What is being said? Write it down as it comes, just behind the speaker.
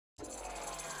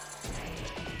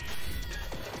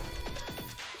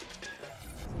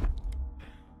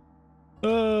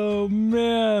Oh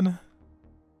man.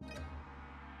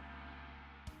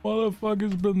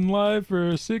 Motherfucker's been live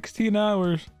for 16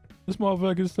 hours. This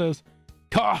motherfucker says,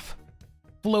 cough.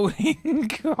 Floating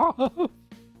cough.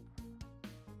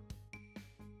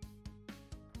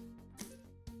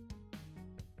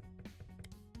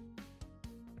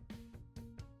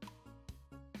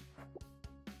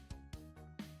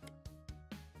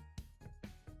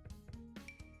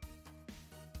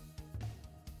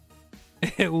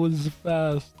 It was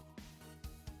fast.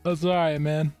 That's alright,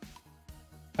 man.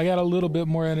 I got a little bit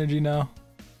more energy now.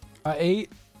 I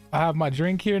ate. I have my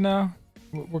drink here now.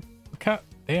 We're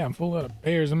damn full of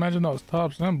bears. Imagine that was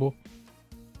top symbol.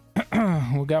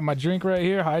 We got my drink right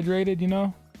here, hydrated, you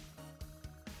know.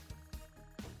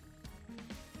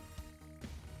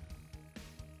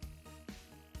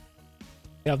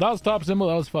 Yeah, if that was top symbol,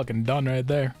 that was fucking done right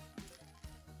there.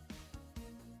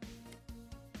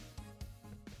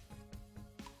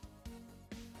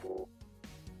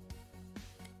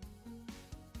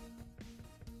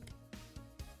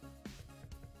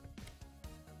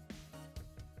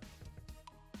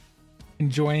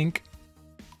 Enjoying.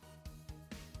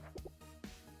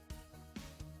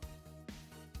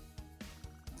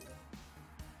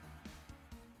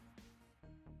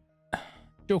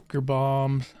 Joker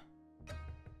bombs.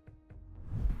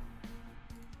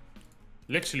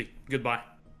 Literally, goodbye.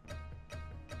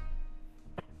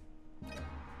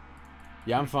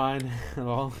 Yeah, I'm fine.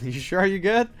 Well, you sure you're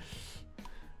good?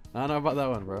 I don't know about that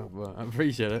one, bro, but I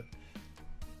appreciate it.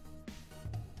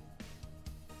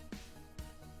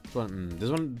 This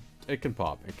one, it can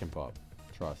pop. It can pop.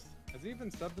 Trust. Has he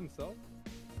even subbed himself?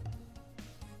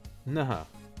 No. Huh.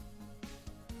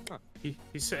 He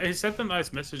sent a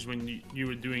nice message when you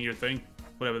were doing your thing,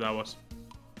 whatever that was.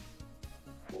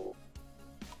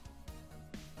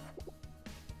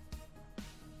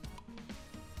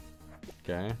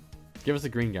 Okay. Give us a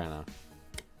green guy now.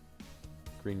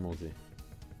 Green multi.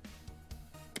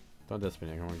 Don't diss me,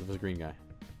 come on. Give us a green guy.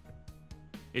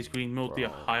 Is green multi a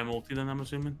high multi then, I'm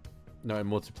assuming? No, it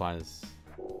multiplies.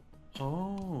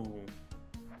 Oh.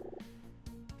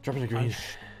 Drop in a green.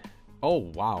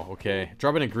 Oh, wow. Okay.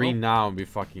 Drop in a green now and be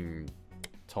fucking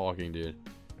talking, dude.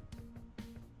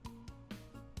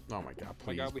 Oh my god, please. Oh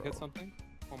my god, we bro. hit something.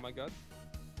 Oh my god.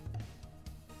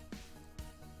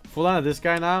 Full on of this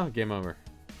guy now. Game over.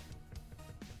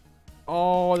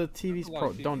 Oh, the TV's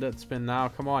pro. TV. Don't dead spin now.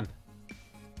 Come on.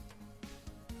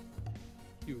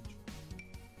 Huge.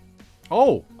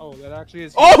 Oh. Oh, that actually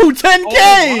is. Oh, 10K!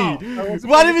 Oh, wow.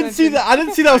 Well, I didn't even see that. I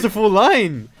didn't see that was a full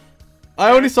line.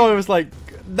 I only saw it was like,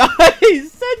 nice!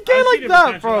 10K like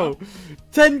that, bro.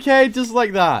 10K just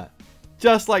like that.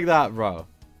 Just like that, bro.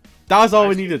 That was all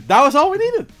we needed. That was all we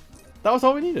needed. That was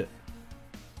all we needed.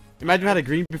 Imagine we had a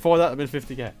green before that, it'd been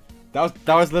 50K.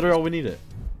 That was literally all we needed.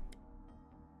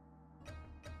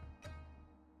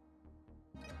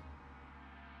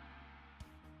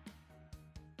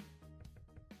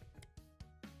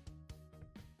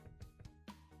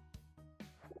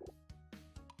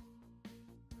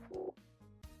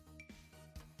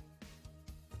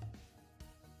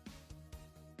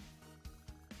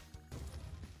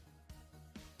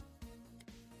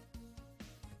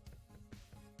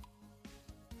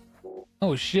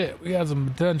 Oh shit, we got some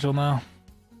potential now.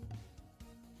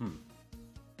 No,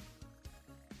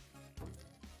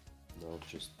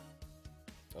 just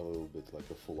a little bit like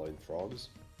a full line frogs.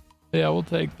 Yeah, we'll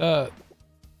take that.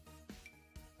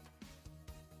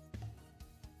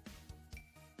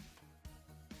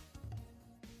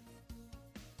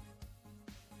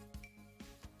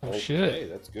 Oh okay, shit.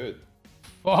 That's good.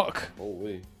 Fuck.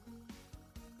 Holy.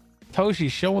 Toshi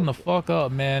showing the fuck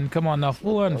up, man. Come on now,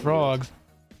 full on frogs.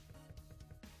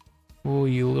 Oh,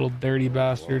 you little dirty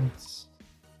bastard. Well,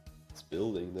 it's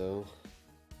building though.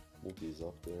 Multi is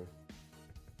up there.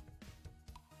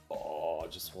 Oh,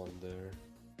 just one there.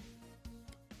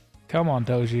 Come on,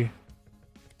 Toshi.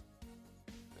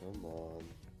 Come on.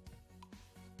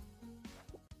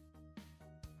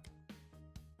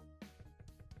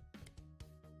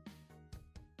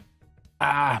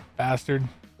 Ah, bastard.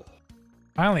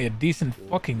 Finally, a decent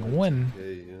fucking win.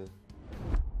 Okay, yeah.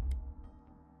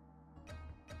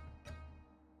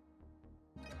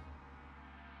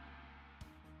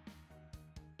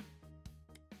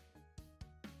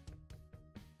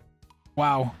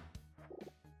 Wow.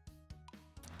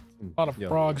 A lot of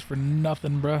frogs for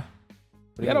nothing, bruh.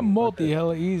 We got a multi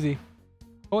hella easy.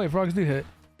 Oh wait, frogs do hit.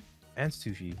 And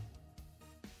sushi.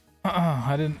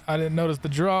 I didn't notice the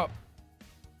drop.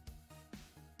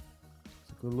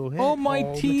 It's a good little hit. Oh my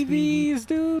TVs,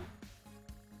 dude.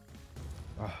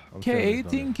 Okay,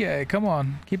 18K. Come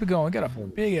on, keep it going. We got a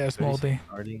big ass multi.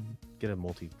 Starting. Get a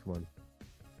multi. Come on.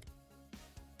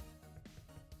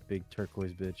 big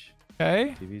turquoise bitch.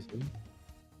 Okay. TVs.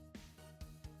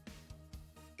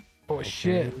 Oh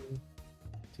shit.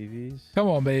 TVs. Come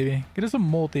on, baby. Get us a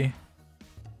multi.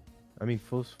 I mean,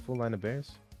 full line of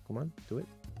bears. Come on, do it.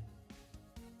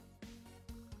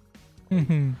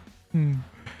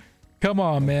 Come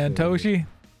on, man. Toshi,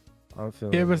 I'm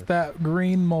feeling give us this. that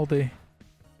green multi.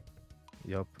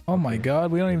 Yup. Oh my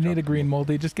god, we don't even need a green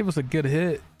multi. multi. Just give us a good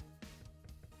hit.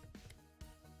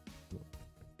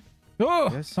 Oh!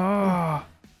 Yes. Ah!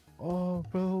 Oh,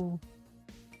 bro.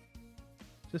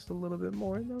 Just a little bit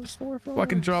more. No, four frogs.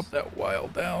 Fucking drop that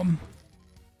wild down.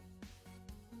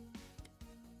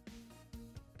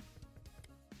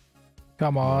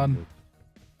 Come on.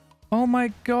 Oh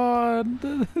my god.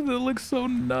 That looks so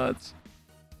nuts.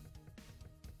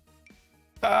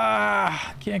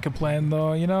 Ah! Can't complain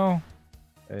though, you know?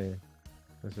 Hey,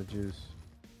 that's a juice.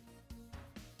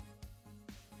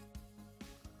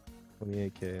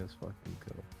 28k, that's fucking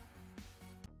cool.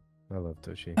 I love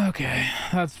Toshi. Okay,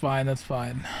 that's fine, that's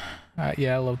fine.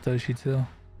 Yeah, I love Toshi too.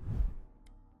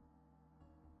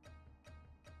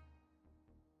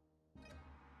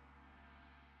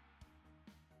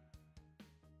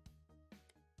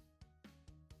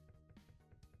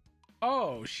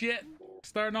 Oh shit!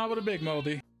 Starting off with a big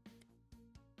multi.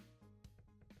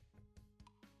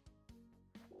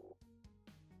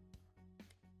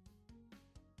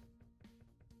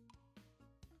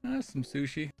 That's some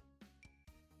sushi.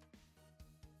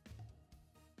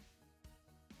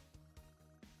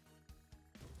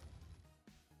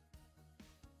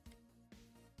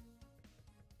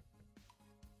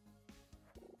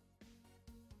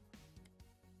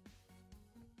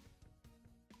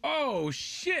 Oh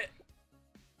shit!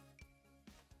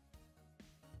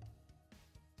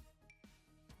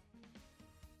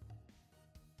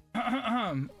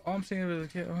 All I'm seeing is a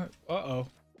kid. Uh-oh.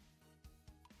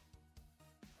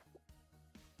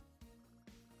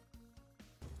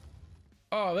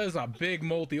 Oh, that is a big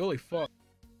multi. Holy fuck.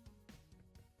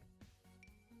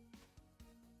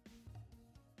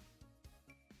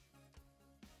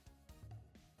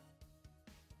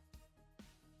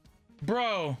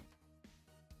 Bro.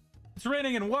 It's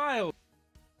raining in wild.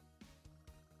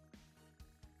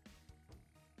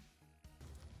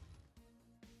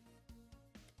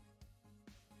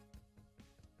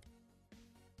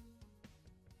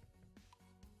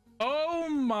 Oh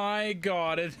my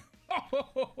god.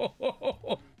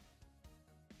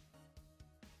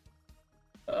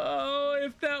 Oh,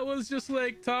 if that was just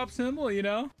like top symbol, you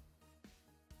know?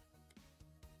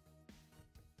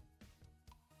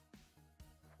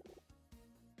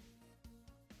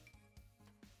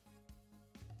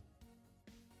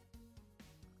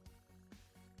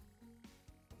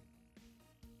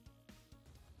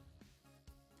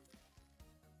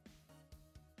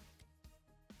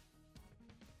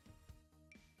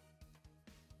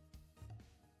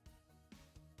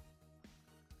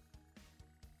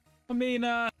 I mean,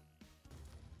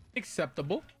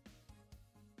 acceptable.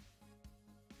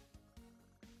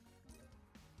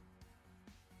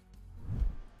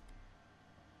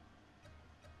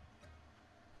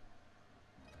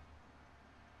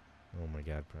 Oh my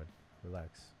god, Prod.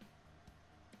 Relax.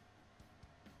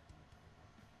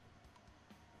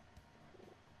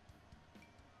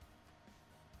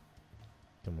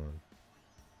 Come on.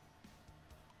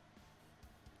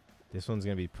 This one's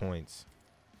gonna be points.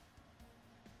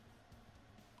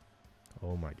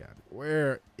 Oh my god.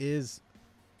 Where is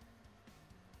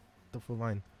the full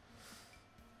line?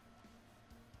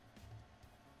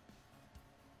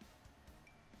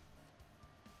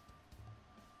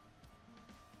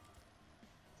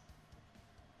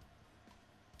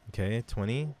 Okay,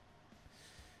 20.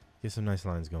 Get some nice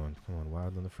lines going. Come on,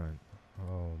 wild on the front.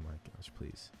 Oh my gosh,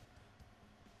 please.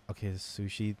 Okay,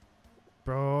 sushi.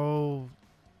 Bro.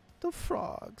 The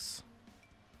frogs.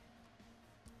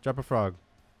 Drop a frog.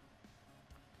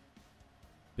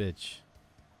 Bitch.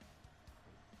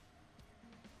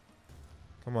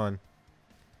 Come on.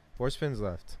 4 spins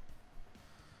left.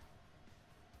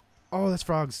 Oh, that's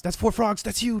frogs. That's 4 frogs.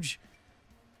 That's huge.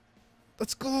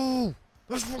 Let's go.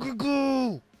 Let's fucking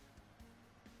go.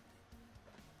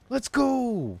 Let's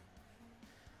go.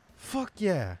 Fuck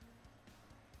yeah.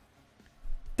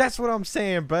 That's what I'm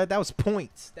saying, bud. That was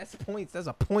points. That's points. That's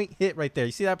a point hit right there.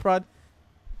 You see that, Prod?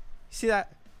 You see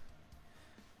that?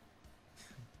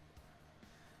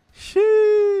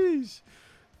 Sheesh.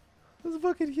 That's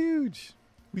fucking huge.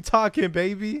 We talking,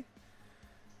 baby.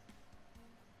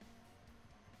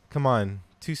 Come on.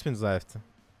 2 spins left.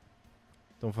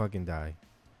 Don't fucking die.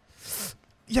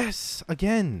 Yes!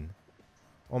 Again!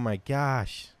 Oh my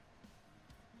gosh.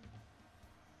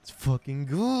 Let's fucking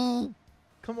go.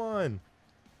 Come on.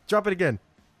 Drop it again.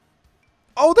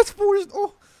 Oh, that's 4.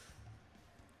 Oh.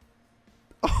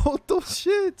 Oh, those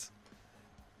shit.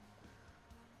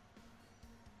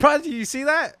 Prodigy, you see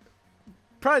that?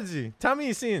 Prodigy, tell me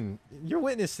you're seeing. You're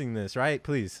witnessing this, right?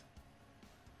 Please.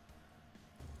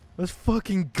 Let's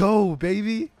fucking go,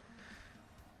 baby.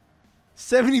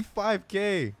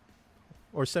 75K.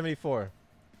 Or 74.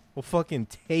 We'll fucking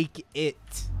take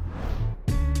it.